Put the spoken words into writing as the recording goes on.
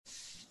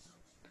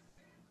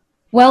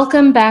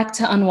Welcome back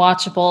to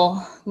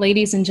Unwatchable,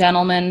 ladies and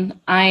gentlemen.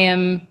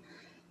 I'm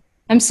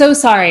so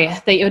sorry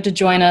that you had to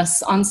join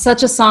us on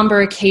such a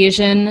somber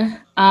occasion,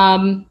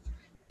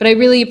 but I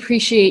really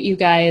appreciate you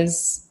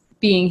guys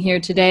being here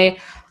today.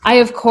 I,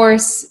 of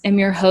course, am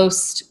your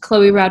host,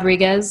 Chloe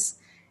Rodriguez,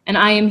 and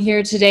I am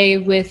here today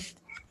with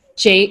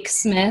Jake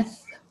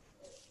Smith,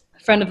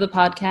 friend of the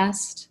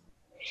podcast.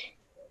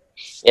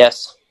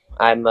 Yes,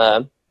 I'm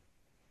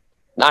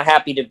not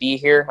happy to be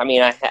here. I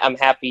mean, I'm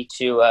happy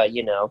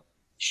to,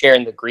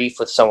 sharing the grief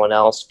with someone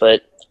else,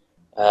 but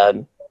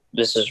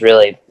this is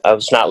really, I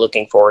was not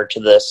looking forward to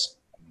this,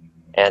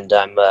 and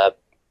I'm,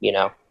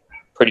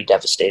 pretty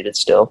devastated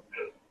still.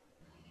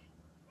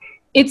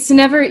 It's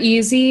never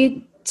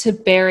easy to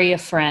bury a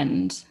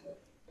friend.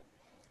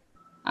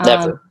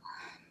 Never.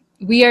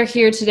 We are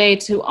here today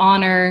to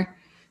honor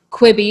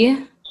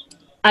Quibi.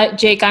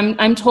 Jake,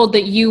 I'm told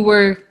that you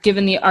were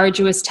given the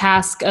arduous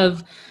task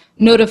of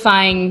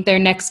notifying their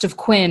next of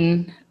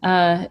kin.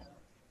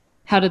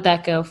 How did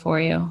that go for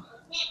you?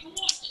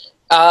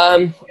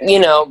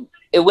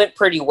 It went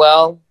pretty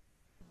well.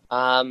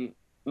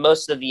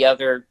 Most of the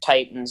other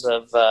titans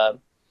of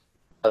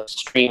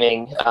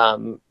streaming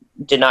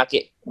did not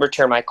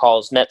return my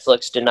calls.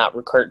 Netflix did not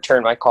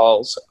return my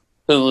calls.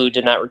 Hulu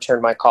did not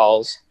return my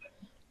calls.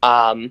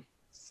 I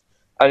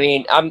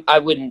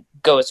wouldn't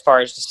go as far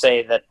as to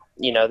say that,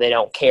 they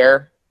don't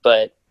care,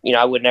 but,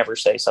 I would never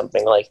say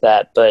something like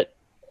that. But,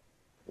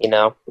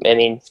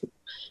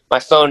 my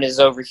phone is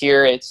over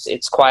here.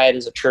 It's quiet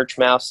as a church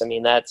mouse. I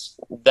mean, that's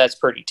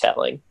pretty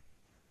telling.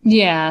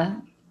 Yeah.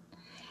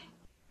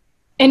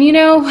 And,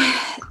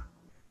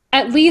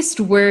 at least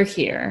we're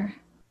here.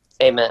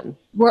 Amen.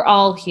 We're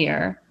all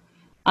here.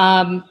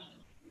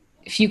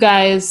 If you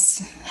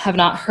guys have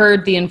not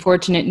heard the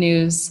unfortunate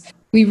news,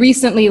 we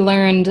recently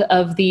learned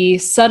of the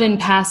sudden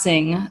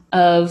passing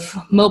of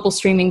mobile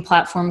streaming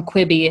platform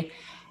Quibi,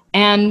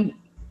 and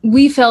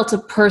we felt a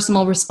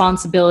personal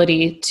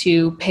responsibility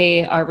to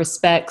pay our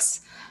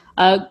respects.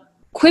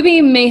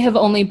 Quibi may have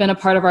only been a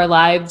part of our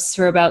lives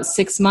for about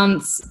 6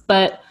 months,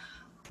 but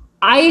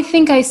I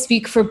think I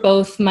speak for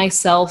both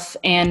myself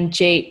and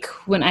Jake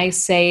when I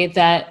say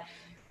that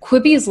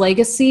Quibi's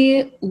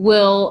legacy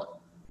will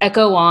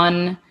echo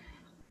on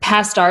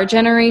past our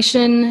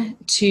generation,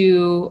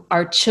 to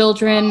our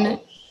children,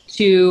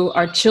 to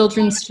our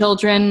children's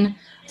children,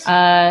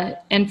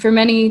 and for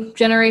many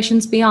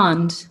generations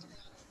beyond.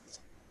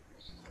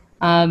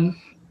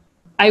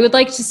 I would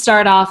like to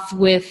start off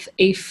with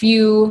a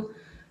few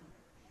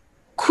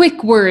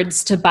quick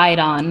words to bite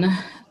on.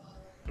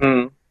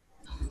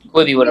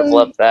 Quibi would have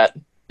loved that.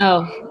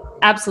 Oh,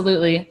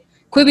 absolutely.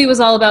 Quibi was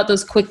all about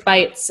those quick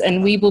bites,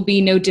 and we will be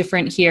no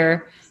different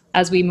here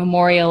as we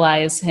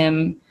memorialize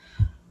him.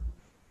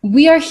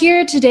 We are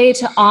here today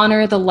to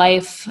honor the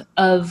life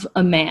of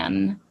a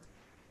man.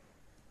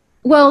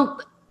 Well,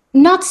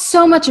 not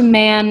so much a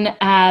man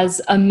as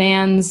a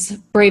man's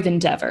brave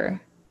endeavor.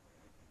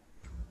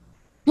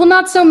 Well,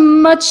 not so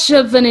much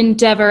of an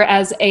endeavor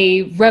as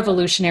a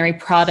revolutionary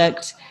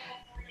product.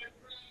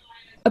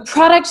 A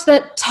product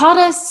that taught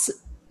us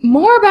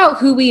more about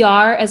who we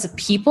are as a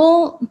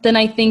people than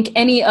I think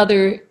any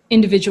other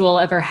individual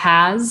ever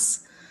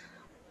has.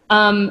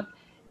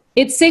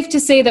 It's safe to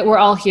say that we're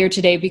all here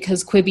today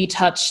because Quibi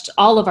touched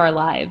all of our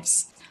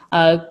lives.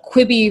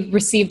 Quibi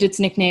received its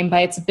nickname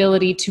by its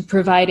ability to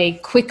provide a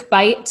quick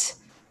bite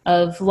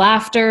of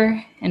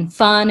laughter and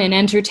fun and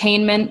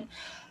entertainment.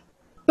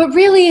 But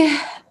really,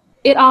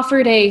 it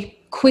offered a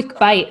quick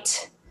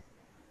bite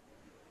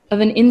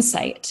of an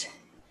insight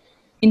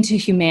into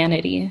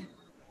humanity.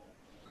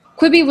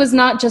 Quibi was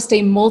not just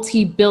a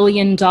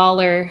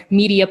multi-billion-dollar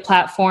media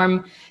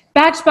platform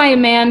backed by a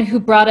man who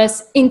brought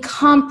us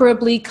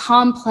incomparably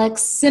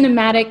complex,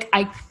 cinematic,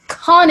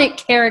 iconic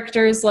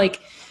characters like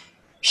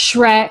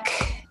Shrek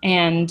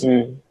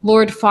and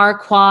Lord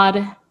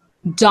Farquaad,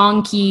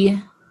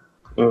 Donkey.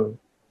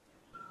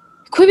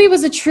 Quibi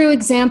was a true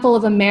example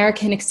of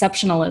American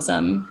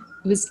exceptionalism.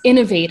 It was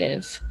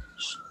innovative,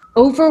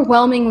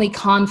 overwhelmingly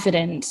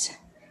confident,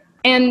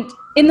 and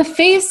in the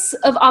face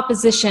of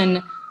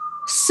opposition,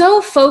 so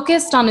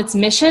focused on its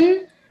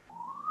mission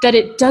that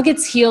it dug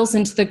its heels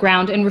into the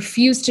ground and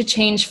refused to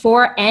change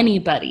for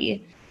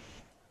anybody.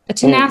 A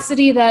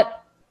tenacity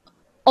that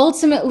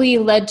ultimately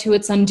led to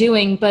its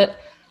undoing, but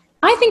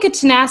I think a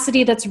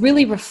tenacity that's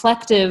really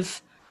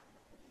reflective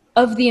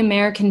of the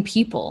American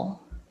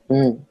people.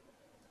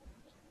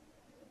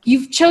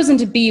 You've chosen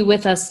to be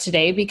with us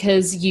today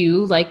because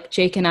you, like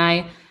Jake and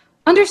I,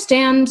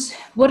 understand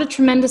what a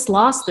tremendous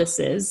loss this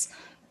is.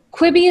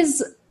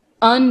 Quibi's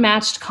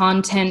unmatched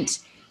content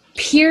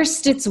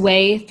pierced its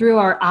way through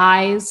our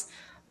eyes,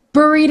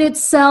 buried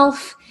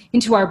itself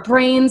into our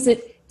brains.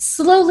 It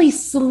slowly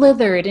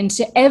slithered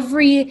into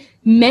every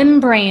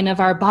membrane of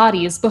our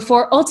bodies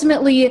before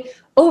ultimately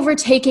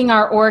overtaking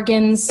our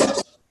organs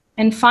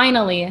and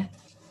finally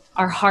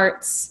our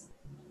hearts.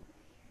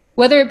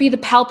 Whether it be the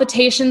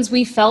palpitations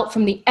we felt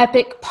from the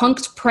epic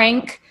punked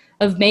prank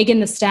of Megan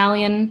Thee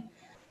Stallion,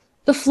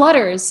 The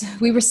flutters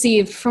we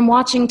received from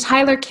watching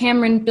Tyler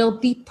Cameron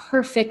build the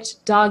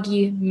perfect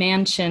doggy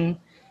mansion,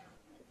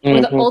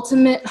 or the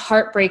ultimate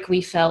heartbreak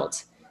we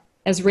felt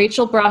as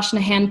Rachel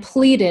Brosnahan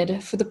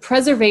pleaded for the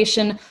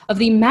preservation of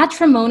the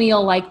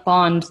matrimonial-like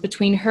bond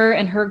between her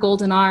and her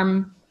golden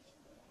arm.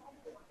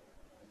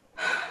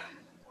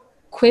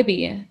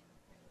 Quibi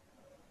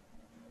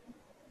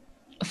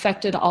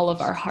affected all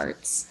of our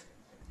hearts.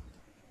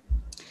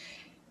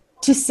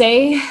 To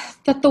say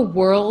that the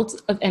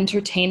world of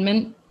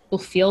entertainment will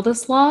feel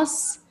this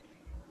loss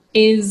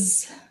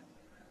is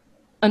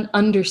an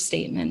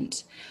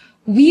understatement.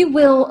 We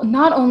will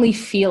not only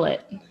feel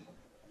it,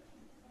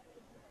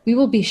 we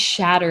will be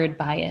shattered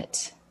by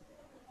it,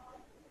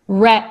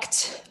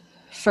 wrecked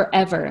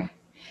forever,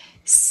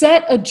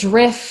 set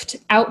adrift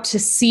out to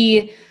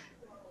sea,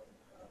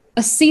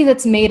 a sea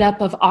that's made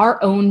up of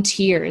our own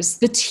tears,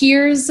 the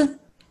tears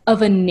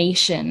of a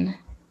nation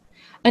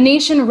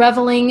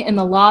reveling in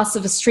the loss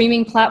of a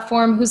streaming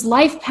platform whose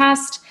life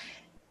passed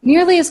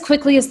nearly as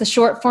quickly as the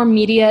short-form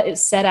media it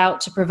set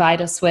out to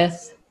provide us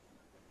with.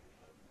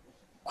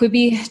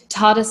 Quibi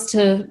taught us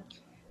to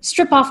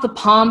strip off the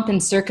pomp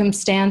and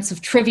circumstance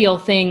of trivial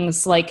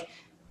things like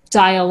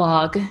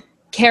dialogue,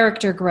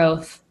 character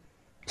growth,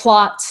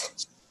 plot,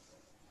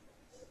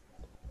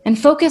 and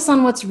focus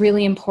on what's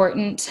really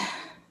important.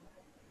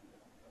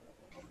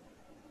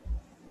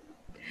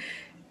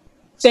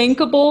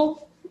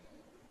 Bankable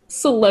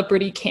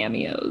celebrity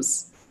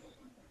cameos.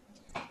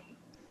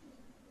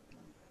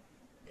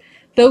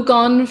 Though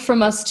gone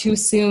from us too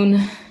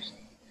soon,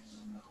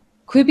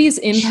 Quibi's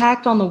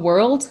impact on the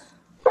world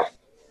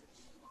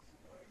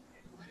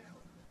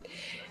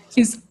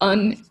is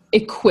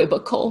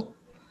unequivocal.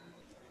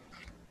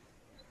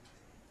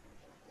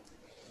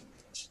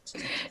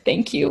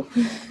 Thank you.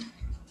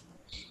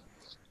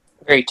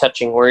 Very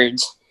touching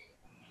words.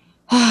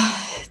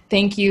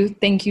 Thank you,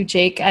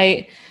 Jake.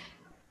 I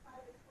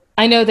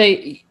know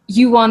that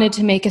you wanted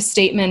to make a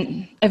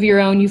statement of your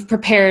own. You've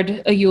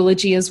prepared a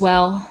eulogy as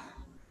well.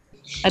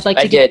 I'd like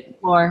to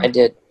get more. I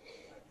did.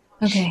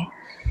 Okay.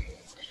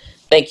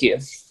 Thank you.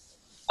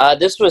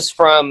 This was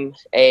from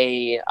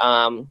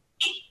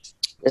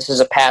this is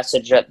a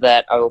passage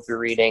that I will be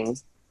reading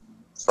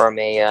from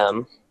a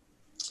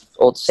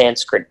old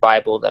Sanskrit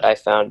Bible that I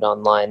found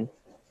online.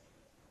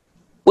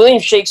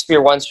 William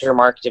Shakespeare once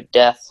remarked of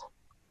death,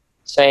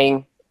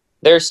 saying,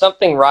 "There is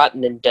something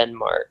rotten in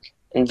Denmark,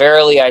 and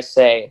verily I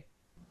say,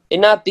 it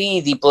not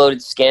be the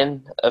bloated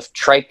skin of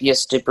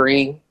tripious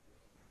debris,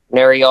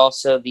 nary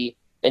also the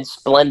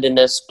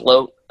insplendidness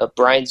bloat of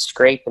brine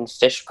scrape and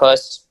fish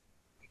puss.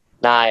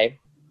 Nay,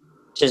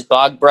 'tis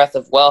bog breath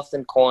of wealth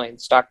and coin,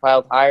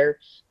 stockpiled higher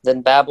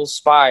than Babel's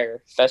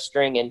spire,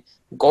 festering in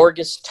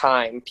gorgeous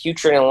time,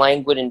 putrid and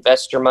languid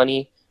investor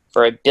money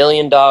for $1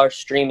 billion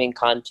streaming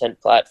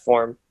content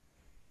platform,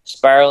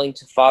 spiraling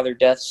to Father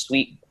Death's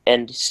sweet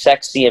and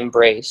sexy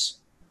embrace."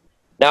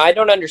 Now, I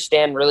don't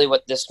understand really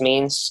what this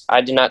means.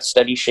 I did not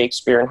study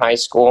Shakespeare in high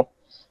school,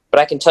 but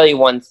I can tell you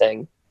one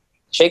thing.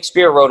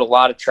 Shakespeare wrote a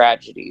lot of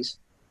tragedies.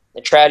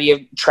 The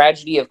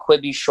tragedy of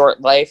Quibi's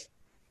short life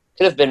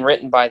could have been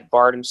written by the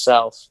bard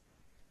himself.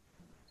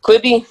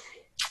 Quibi,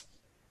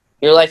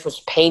 your life was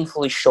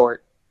painfully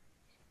short,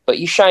 but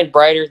you shine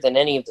brighter than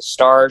any of the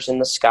stars in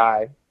the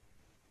sky.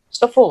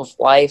 So full of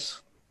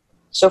life,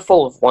 so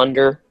full of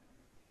wonder,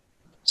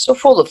 so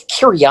full of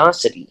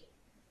curiosity.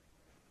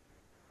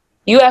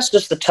 You asked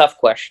us the tough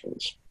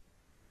questions,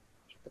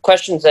 the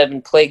questions that have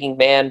been plaguing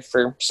man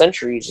for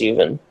centuries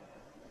even.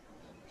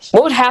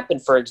 What would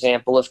happen, for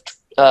example, if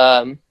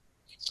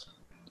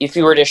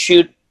you were to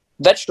shoot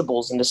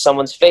vegetables into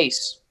someone's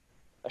face,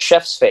 a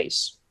chef's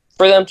face,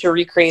 for them to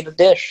recreate a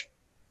dish?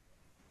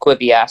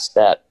 Quibi asked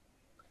that.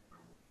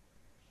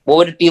 What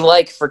would it be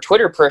like for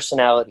Twitter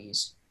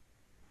personalities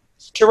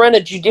to run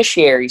a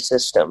judiciary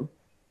system,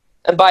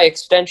 and by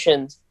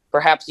extension,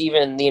 perhaps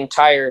even the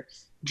entire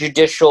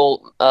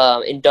judicial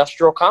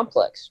industrial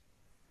complex?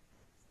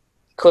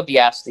 Quibi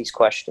asked these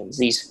questions,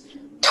 these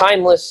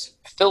timeless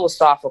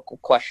philosophical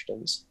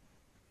questions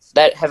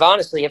that have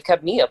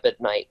kept me up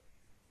at night.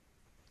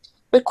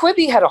 But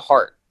Quibi had a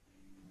heart.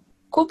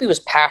 Quibi was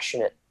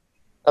passionate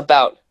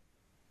about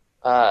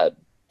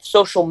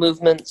social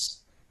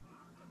movements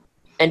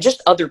and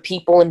just other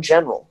people in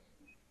general.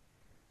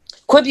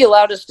 Quibi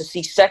allowed us to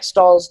see sex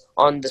dolls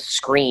on the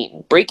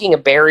screen, breaking a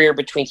barrier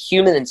between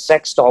human and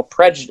sex doll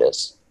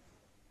prejudice.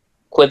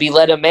 Quibi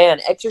let a man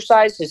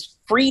exercise his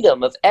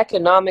freedom of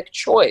economic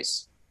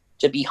choice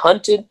to be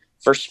hunted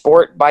for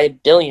sport by a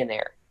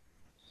billionaire,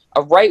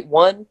 a right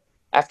won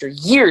after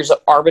years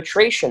of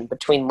arbitration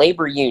between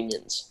labor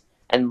unions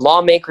and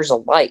lawmakers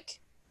alike.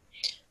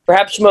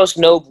 Perhaps most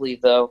nobly,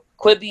 though,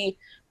 Quibi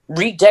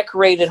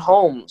redecorated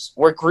homes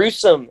where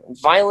gruesome,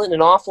 violent,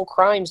 and awful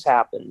crimes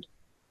happened.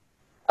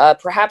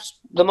 Perhaps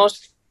the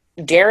most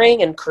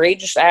daring and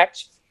courageous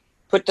act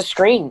put to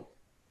screen.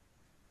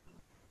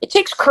 It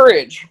takes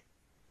courage,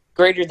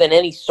 greater than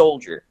any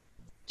soldier,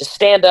 to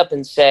stand up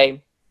and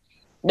say,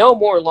 no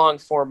more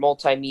long-form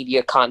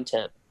multimedia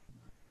content.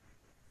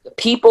 The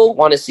people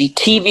want to see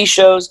TV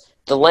shows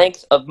the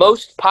length of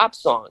most pop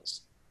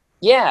songs.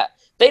 Yeah,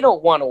 they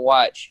don't want to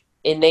watch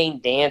inane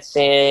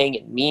dancing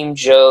and meme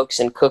jokes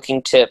and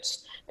cooking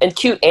tips and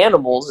cute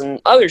animals and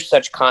other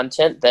such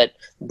content that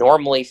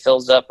normally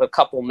fills up a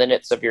couple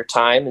minutes of your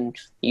time and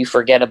you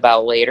forget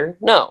about later.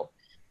 No,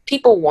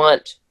 people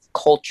want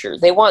culture.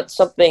 They want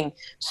something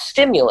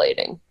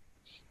stimulating.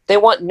 They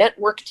want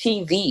network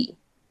TV.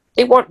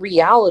 They want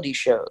reality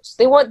shows.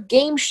 They want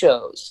game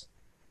shows.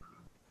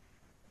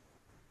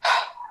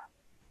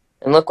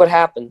 And look what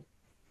happened.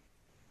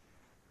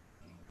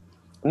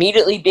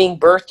 Immediately being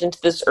birthed into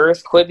this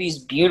earth, Quibi's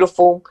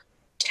beautiful,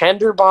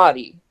 tender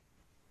body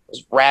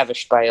was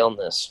ravished by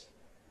illness.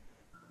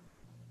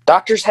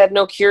 Doctors had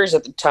no cures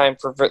at the time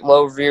for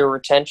low viewer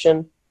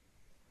retention,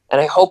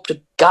 and I hope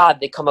to God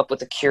they come up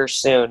with a cure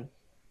soon.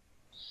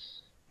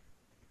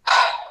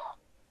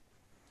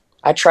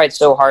 I tried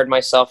so hard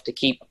myself to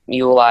keep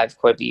you alive,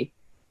 Quibi,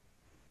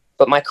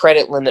 but my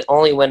credit limit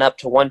only went up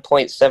to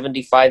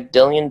 $1.75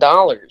 billion.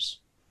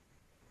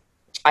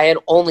 I had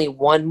only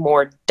one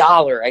more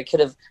dollar. I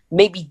could have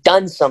maybe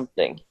done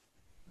something.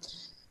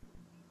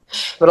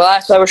 But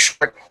alas, I was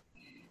short.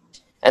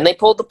 And they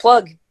pulled the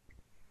plug.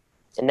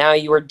 And now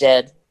you are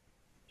dead.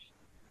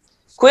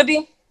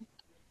 Quibi,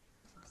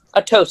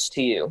 a toast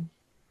to you.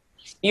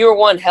 You are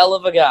one hell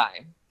of a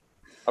guy.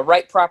 A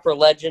right proper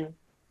legend.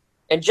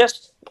 And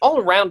just all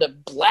around a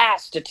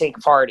blast to take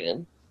part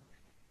in.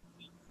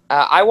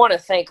 I want to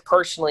thank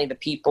personally the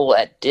people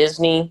at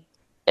Disney,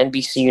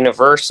 NBC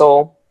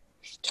Universal,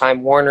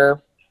 Time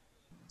Warner,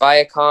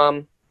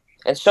 Viacom,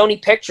 and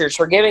Sony Pictures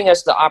for giving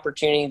us the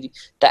opportunity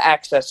to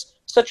access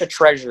such a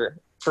treasure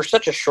for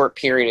such a short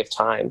period of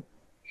time.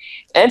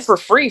 And for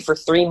free for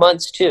 3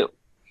 months too,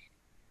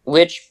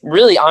 which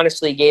really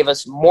honestly gave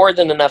us more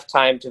than enough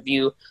time to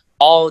view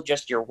all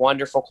just your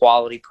wonderful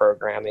quality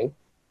programming.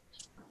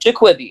 To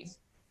Quibi,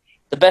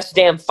 the best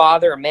damn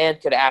father a man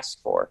could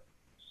ask for.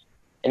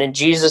 And in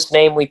Jesus'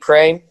 name we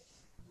pray,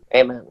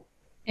 amen.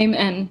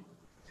 Amen.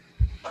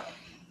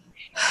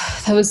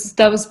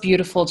 That was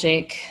beautiful,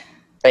 Jake.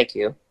 Thank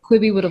you.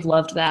 Quibi would have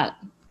loved that.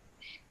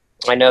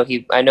 I know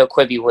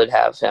Quibi would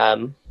have.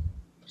 I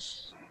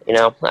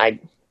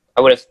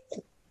would have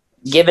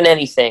given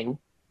anything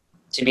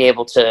to be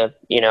able to,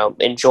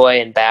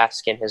 enjoy and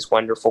bask in his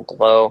wonderful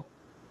glow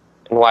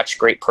and watch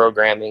great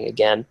programming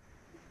again.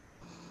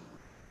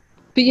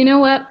 But you know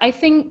what? I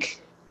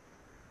think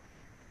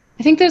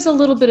there's a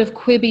little bit of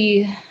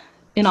Quibi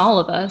in all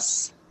of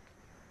us.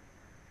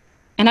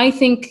 And I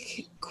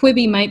think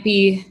Quibi might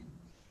be,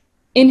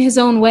 in his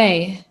own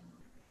way,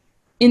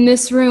 in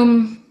this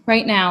room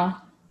right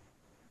now,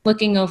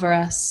 looking over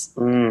us.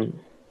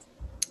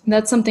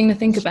 That's something to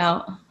think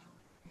about.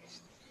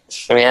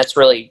 I mean, that's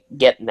really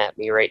getting at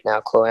me right now,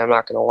 Chloe. I'm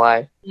not going to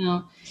lie.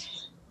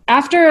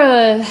 After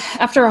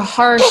a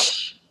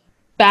harsh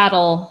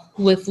battle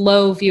with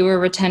low viewer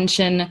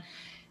retention,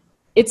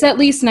 it's at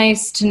least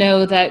nice to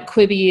know that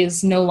Quibi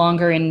is no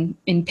longer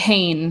in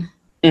pain.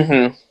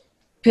 Mm-hmm.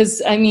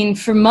 Because, I mean,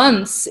 for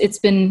months, it's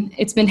been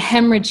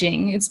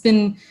hemorrhaging. It's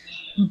been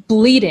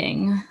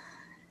bleeding.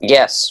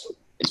 Yes.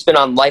 It's been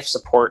on life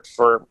support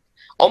for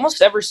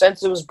almost ever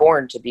since it was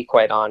born, to be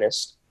quite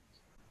honest.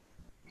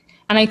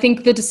 And I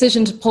think the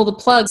decision to pull the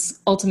plug's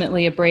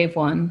ultimately a brave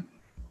one.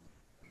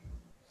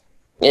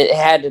 It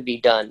had to be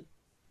done.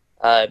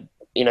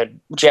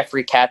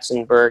 Jeffrey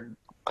Katzenberg,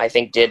 I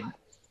think, did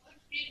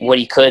what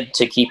he could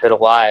to keep it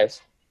alive.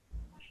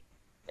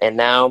 And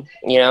now,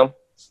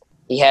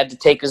 he had to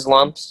take his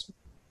lumps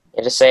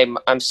and to say,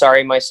 I'm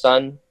sorry, my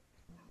son,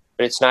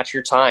 but it's not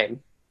your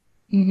time.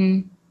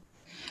 Mm-hmm.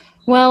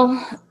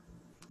 Well,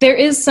 there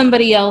is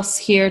somebody else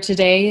here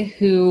today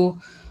who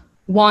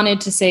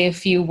wanted to say a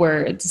few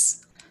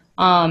words.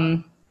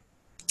 Someone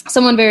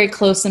very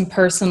close and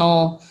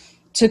personal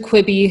to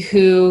Quibi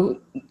who,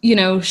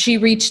 she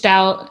reached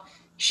out.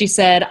 She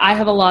said, I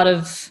have a lot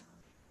of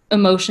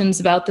emotions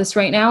about this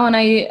right now, and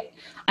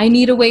I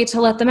need a way to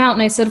let them out.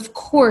 And I said, of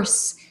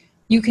course,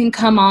 you can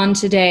come on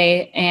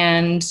today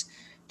and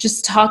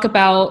just talk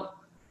about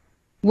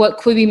what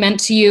Quibi meant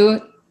to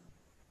you.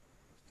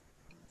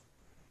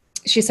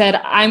 She said,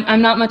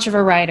 I'm not much of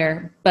a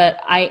writer, but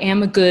I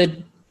am a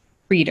good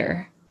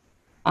reader.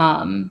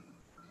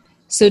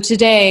 So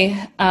today,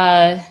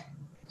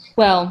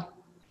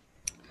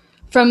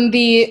 from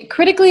the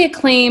critically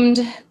acclaimed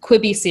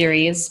Quibi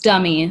series,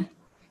 Dummy,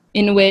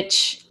 in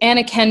which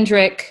Anna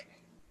Kendrick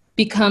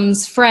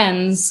becomes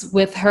friends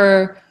with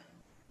her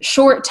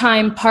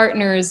short-time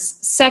partner's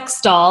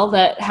sex doll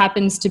that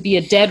happens to be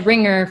a dead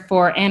ringer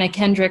for Anna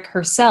Kendrick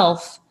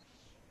herself,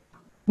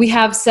 we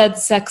have said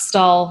sex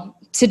doll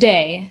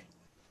today.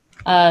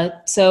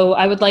 So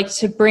I would like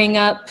to bring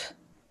up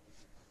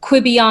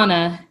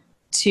Quibiana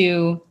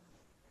to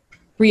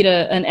read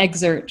an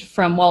excerpt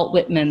from Walt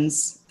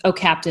Whitman's "Oh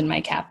Captain, My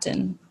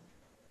Captain."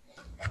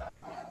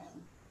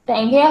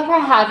 Thank you for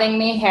having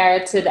me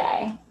here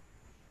today.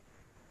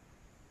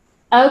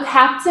 Oh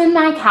Captain,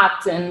 my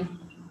Captain,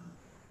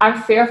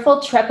 our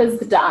fearful trip is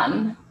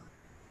done.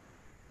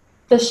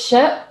 The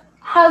ship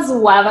has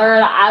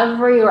weathered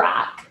every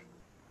wreck.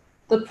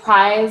 The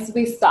prize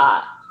we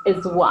sought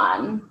is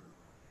won.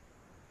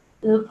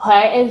 The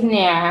port is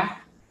near.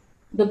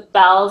 The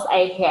bells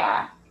I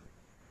hear.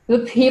 The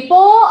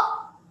people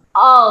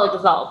all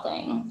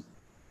exulting.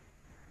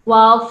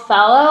 While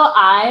fellow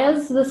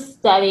eyes the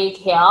steady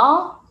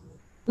keel,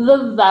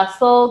 the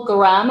vessel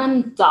grim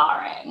and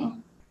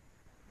daring.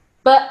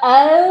 But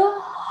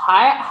oh,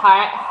 heart,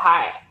 heart,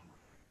 heart.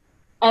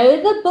 Oh,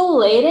 the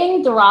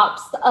belating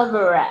drops of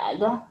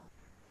red,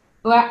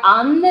 where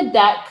on the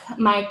deck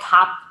my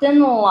captain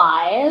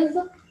lies,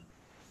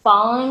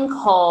 falling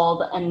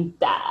cold and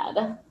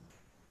dead.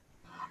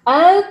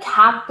 Oh,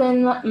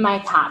 captain, my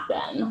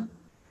captain,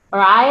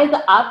 rise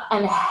up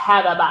and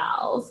head a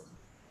bells.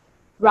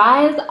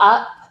 Rise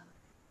up,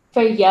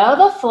 for you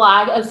the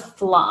flag is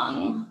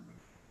flung,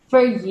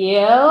 for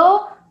you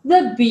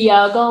the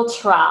bugle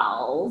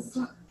trells,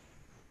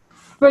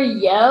 for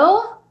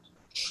you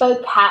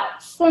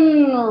bouquets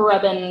and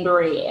ribbon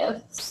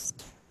wreaths,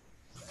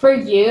 for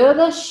you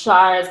the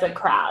shores are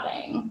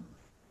crowding,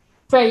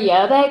 for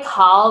you they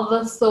call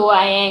the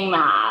swaying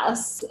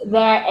mass,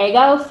 their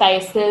ego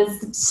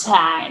faces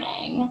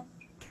shining.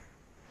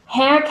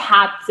 Herr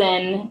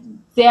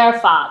Captain, dear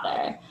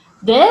father,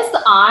 this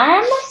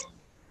arm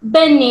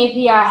beneath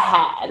your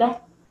head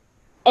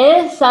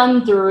is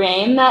some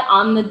dream that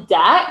on the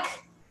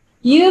deck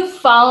you've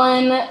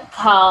fallen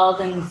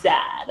cold and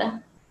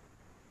dead.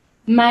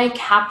 My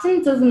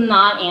captain does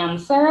not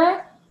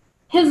answer.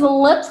 His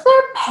lips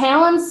are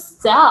pale and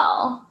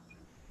still.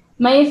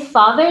 My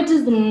father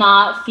does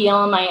not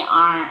feel my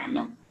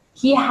arm.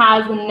 He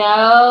has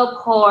no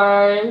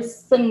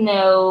pores,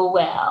 no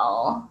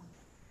will.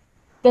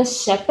 The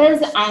ship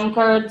is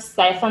anchored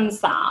safe and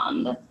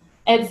sound.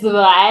 Its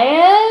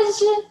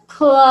voyage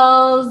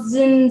closed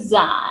and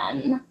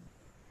done.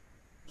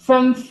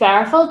 From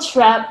fearful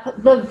trip,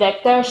 the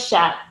victor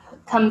ship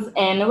comes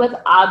in with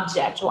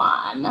object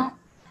one.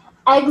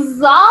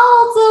 Exalt,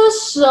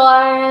 O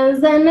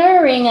shores, and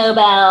ring o'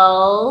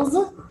 bells.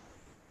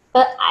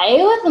 But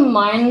I with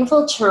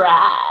mournful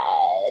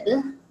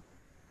tread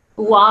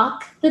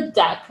walk the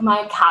deck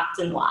my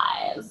captain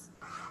lies,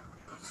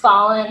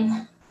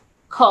 fallen,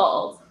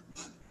 cold,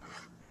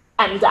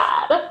 and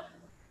dead.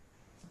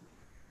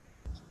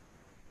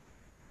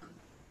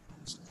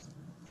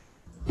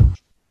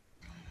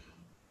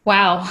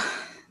 Wow,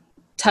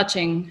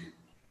 touching.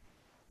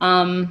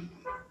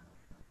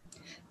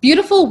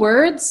 Beautiful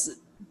words,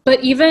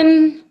 but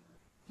even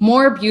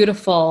more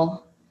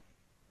beautiful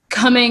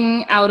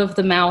coming out of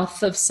the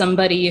mouth of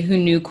somebody who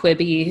knew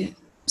Quibi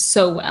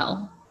so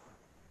well.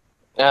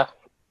 Yeah,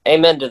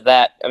 amen to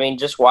that. I mean,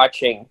 just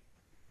watching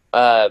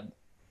her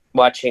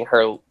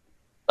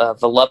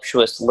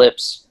voluptuous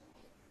lips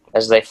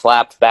as they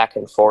flapped back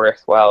and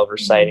forth while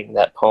reciting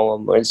that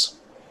poem was,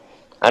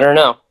 I don't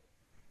know,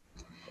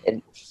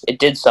 it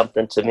did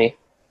something to me.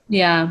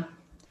 Yeah,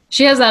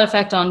 she has that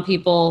effect on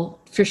people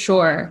for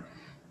sure.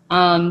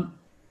 And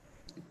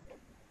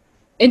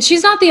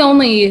she's not the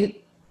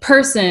only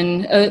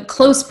person, a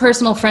close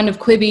personal friend of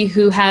Quibi,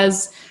 who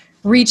has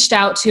reached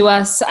out to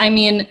us. I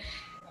mean,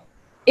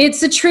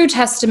 it's a true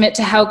testament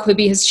to how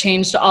Quibi has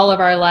changed all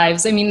of our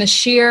lives. I mean, the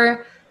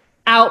sheer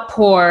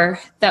outpour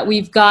that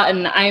we've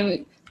gotten.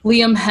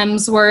 Liam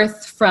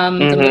Hemsworth from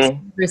The Most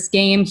Dangerous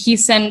Game, he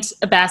sent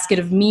a basket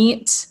of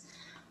meat.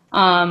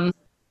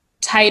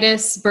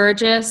 Titus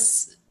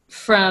Burgess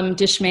from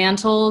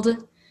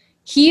Dismantled,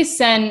 he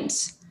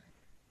sent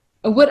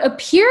what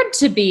appeared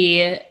to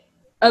be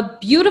a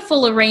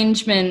beautiful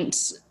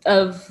arrangement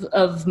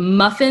of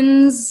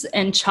muffins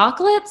and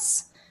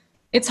chocolates.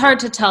 It's hard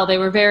to tell. They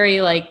were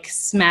very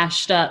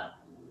smashed up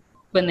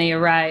when they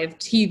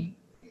arrived. They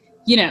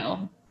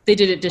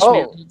did it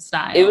Dismantled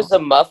style. It was a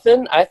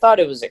muffin? I thought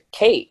it was a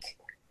cake.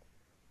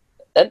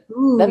 That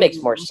makes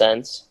more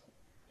sense.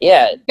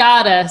 Yeah.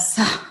 Got us.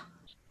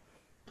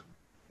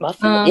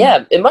 Muffin?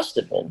 Yeah, it must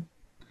have been.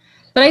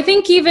 But I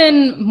think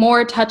even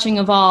more touching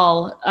of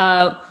all,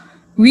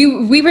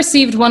 we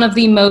received one of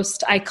the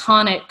most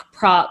iconic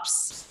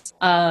props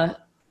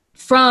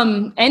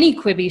from any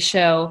Quibi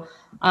show.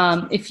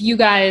 If you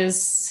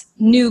guys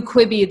knew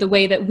Quibi the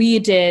way that we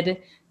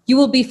did, you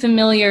will be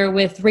familiar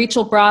with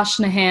Rachel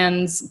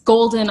Brosnahan's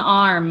golden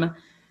arm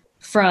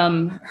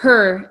from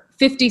her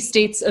 50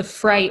 States of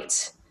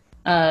Fright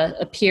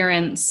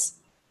appearance.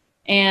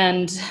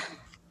 And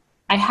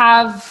I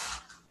have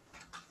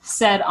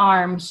said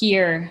arm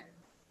here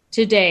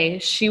today.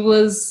 She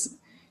was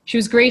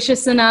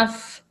gracious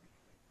enough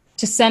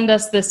to send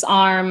us this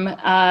arm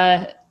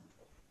as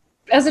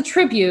a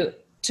tribute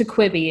to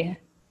Quibi.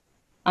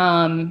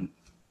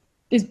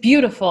 It's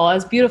beautiful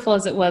as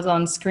it was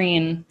on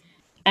screen.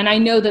 And I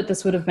know that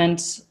this would have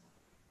meant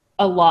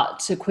a lot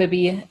to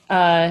Quibi.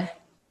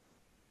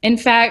 In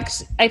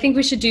fact, I think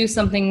we should do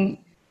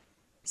something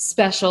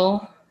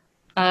special.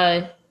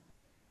 For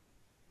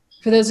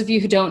those of you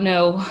who don't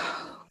know,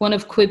 one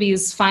of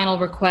Quibi's final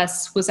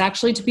requests was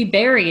actually to be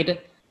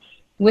buried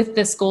with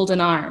this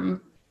golden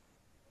arm.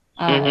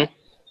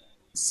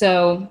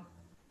 So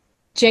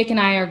Jake and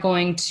I are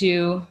going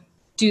to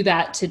do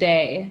that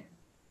today.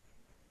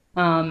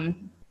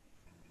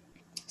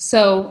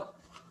 So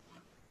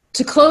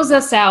to close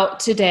us out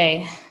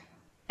today,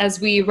 as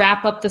we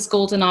wrap up this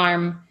Golden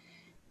Arm,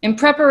 in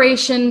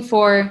preparation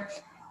for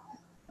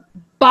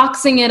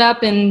boxing it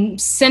up and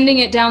sending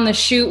it down the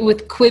chute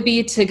with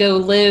Quibi to go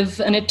live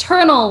an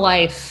eternal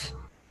life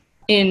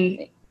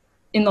in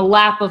the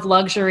lap of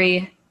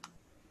luxury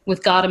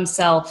with God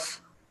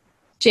himself.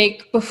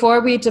 Jake, before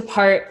we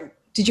depart,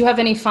 did you have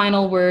any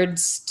final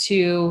words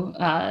to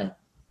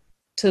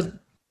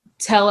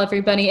tell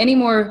everybody? Any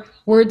more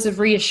words of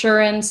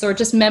reassurance or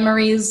just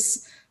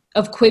memories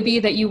of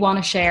Quibi that you want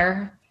to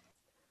share?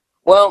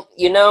 Well,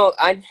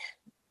 I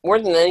more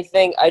than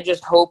anything, I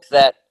just hope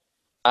that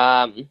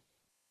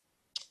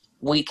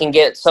we can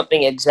get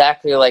something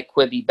exactly like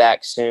Quibi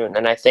back soon.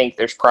 And I think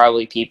there's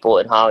probably people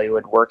in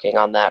Hollywood working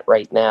on that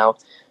right now,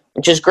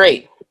 which is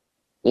great.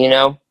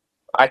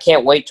 I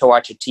can't wait to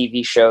watch a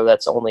TV show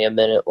that's only a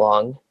minute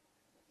long.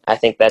 I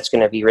think that's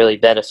going to be really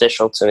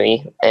beneficial to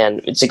me.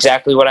 And it's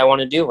exactly what I want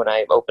to do when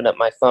I open up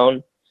my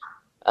phone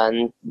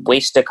and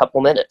waste a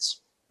couple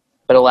minutes.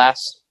 But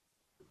alas,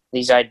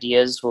 these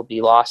ideas will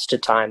be lost to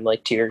time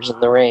like tears in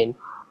the rain.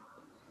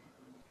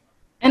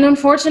 And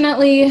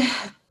unfortunately,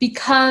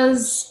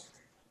 because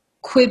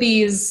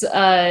Quibi's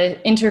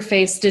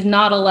interface did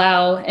not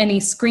allow any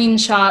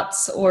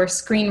screenshots or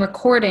screen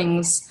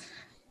recordings,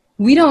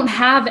 we don't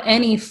have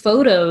any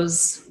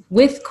photos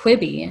with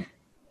Quibi.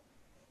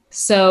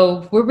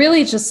 So we're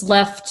really just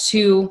left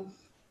to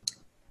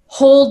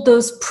hold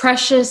those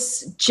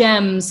precious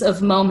gems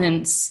of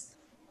moments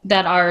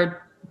that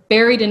are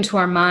buried into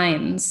our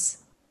minds.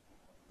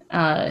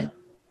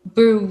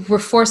 We're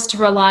forced to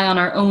rely on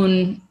our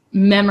own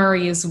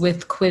memories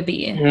with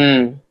Quibi.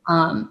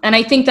 And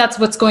I think that's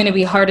what's going to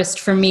be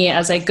hardest for me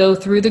as I go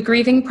through the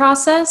grieving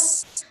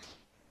process,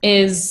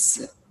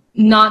 is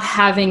not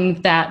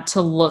having that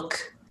to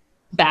look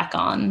back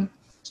on.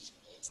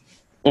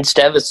 It's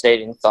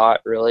devastating thought,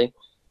 really.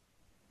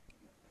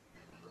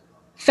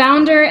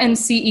 Founder and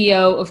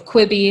CEO of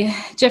Quibi,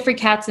 Jeffrey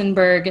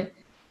Katzenberg,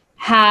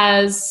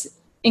 has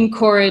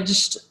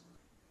encouraged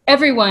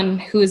everyone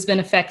who has been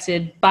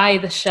affected by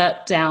the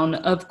shutdown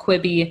of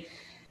Quibi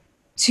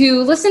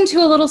to listen to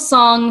a little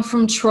song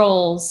from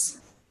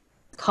Trolls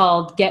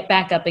called Get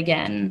Back Up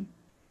Again.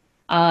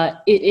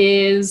 It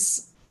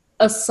is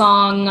a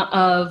song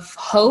of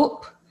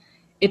hope.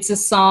 It's a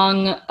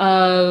song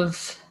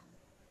of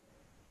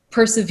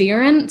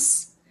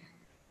perseverance.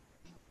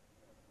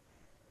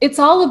 It's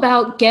all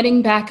about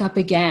getting back up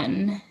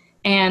again.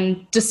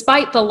 And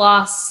despite the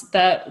loss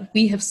that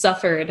we have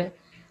suffered,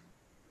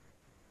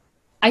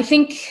 I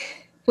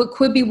think what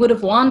Quibi would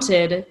have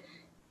wanted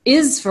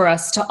is for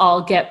us to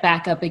all get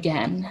back up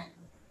again.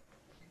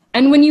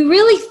 And when you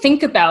really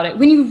think about it,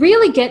 when you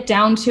really get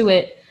down to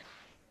it,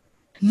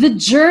 the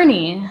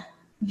journey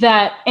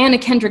that Anna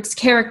Kendrick's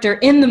character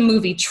in the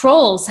movie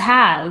Trolls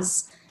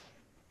has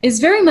is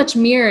very much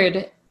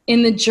mirrored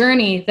in the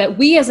journey that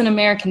we as an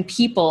American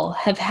people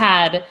have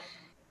had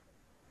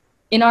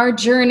in our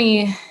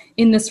journey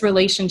in this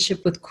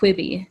relationship with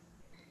Quibi.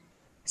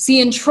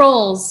 See, in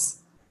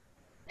Trolls,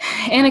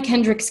 Anna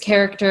Kendrick's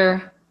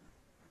character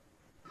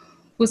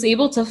was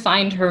able to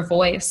find her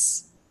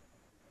voice.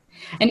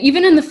 And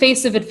even in the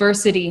face of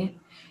adversity,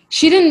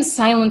 she didn't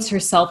silence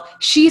herself.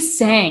 She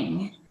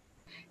sang.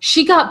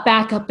 She got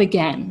back up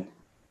again.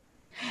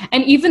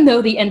 And even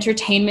though the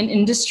entertainment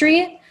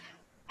industry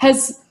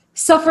has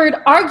suffered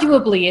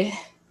arguably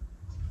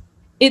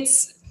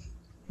its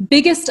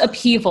biggest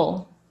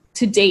upheaval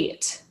to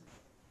date,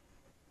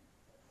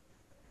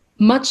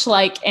 much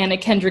like Anna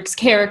Kendrick's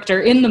character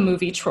in the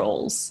movie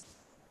Trolls,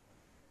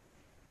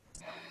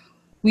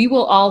 we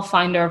will all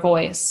find our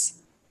voice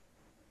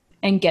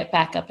and get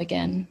back up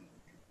again.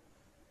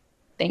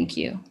 Thank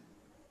you.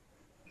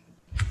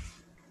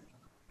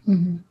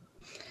 Mm-hmm.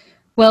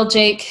 Well,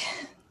 Jake,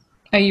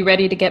 are you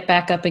ready to get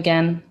back up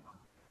again?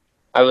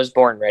 I was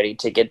born ready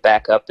to get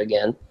back up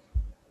again.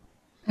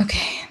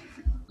 Okay,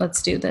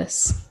 let's do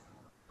this.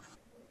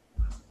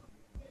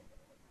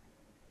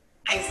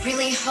 I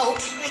really hope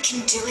I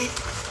can do it,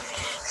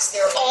 because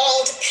they're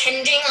all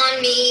depending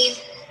on me.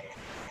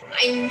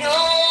 I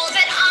know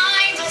that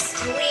I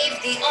must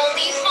leave the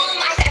only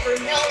home I've ever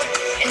known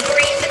and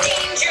brave the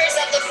dangers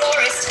of the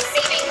forest,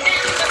 saving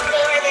them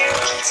before they're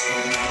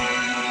eaten.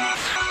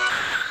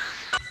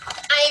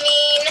 I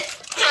mean,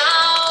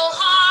 how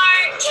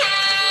hard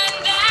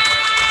can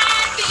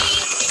that be?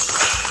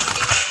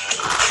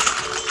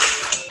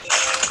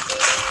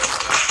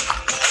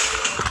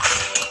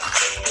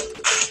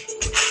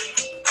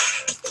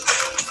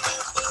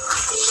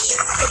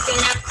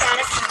 Looking up at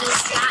a sunny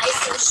sky,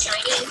 so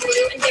shiny and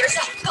blue, and there's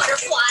a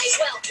butterfly.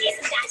 Well,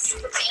 isn't that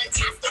super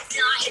fantastic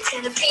night? It's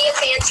gonna be a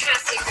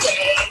fantastic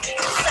day.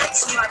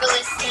 Such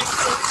marvelousness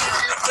to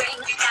bring.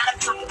 Got a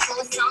pocket full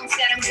of songs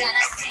that I'm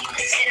gonna sing,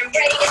 and I'm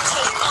ready to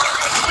take on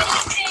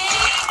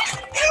anything.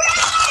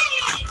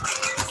 Hooray!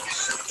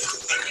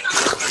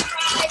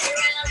 Ride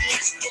around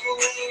each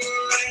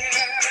corner,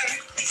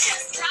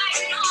 just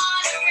riding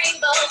on a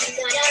rainbow.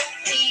 We're gonna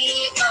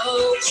be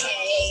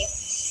okay.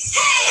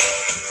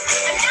 Hey!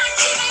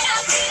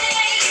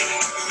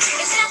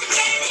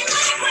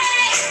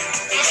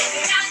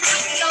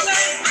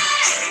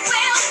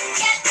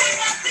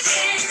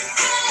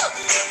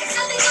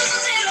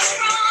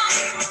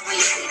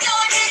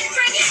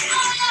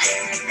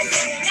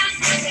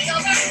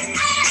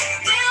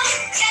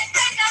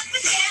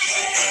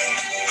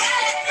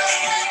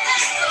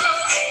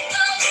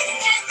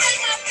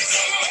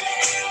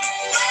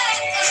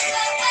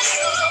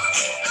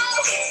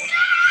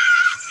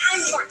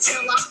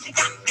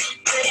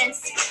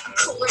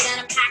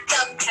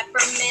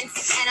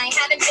 I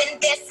haven't been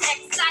this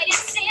excited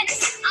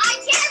since I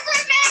can't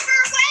remember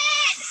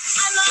when.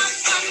 I'm off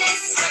on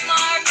this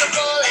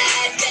remarkable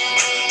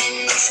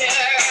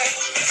adventure,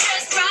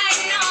 just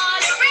riding on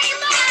a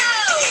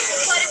rainbow.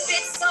 What if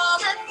it's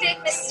all a big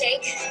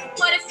mistake?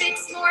 What if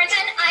it's more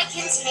than I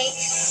can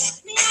take?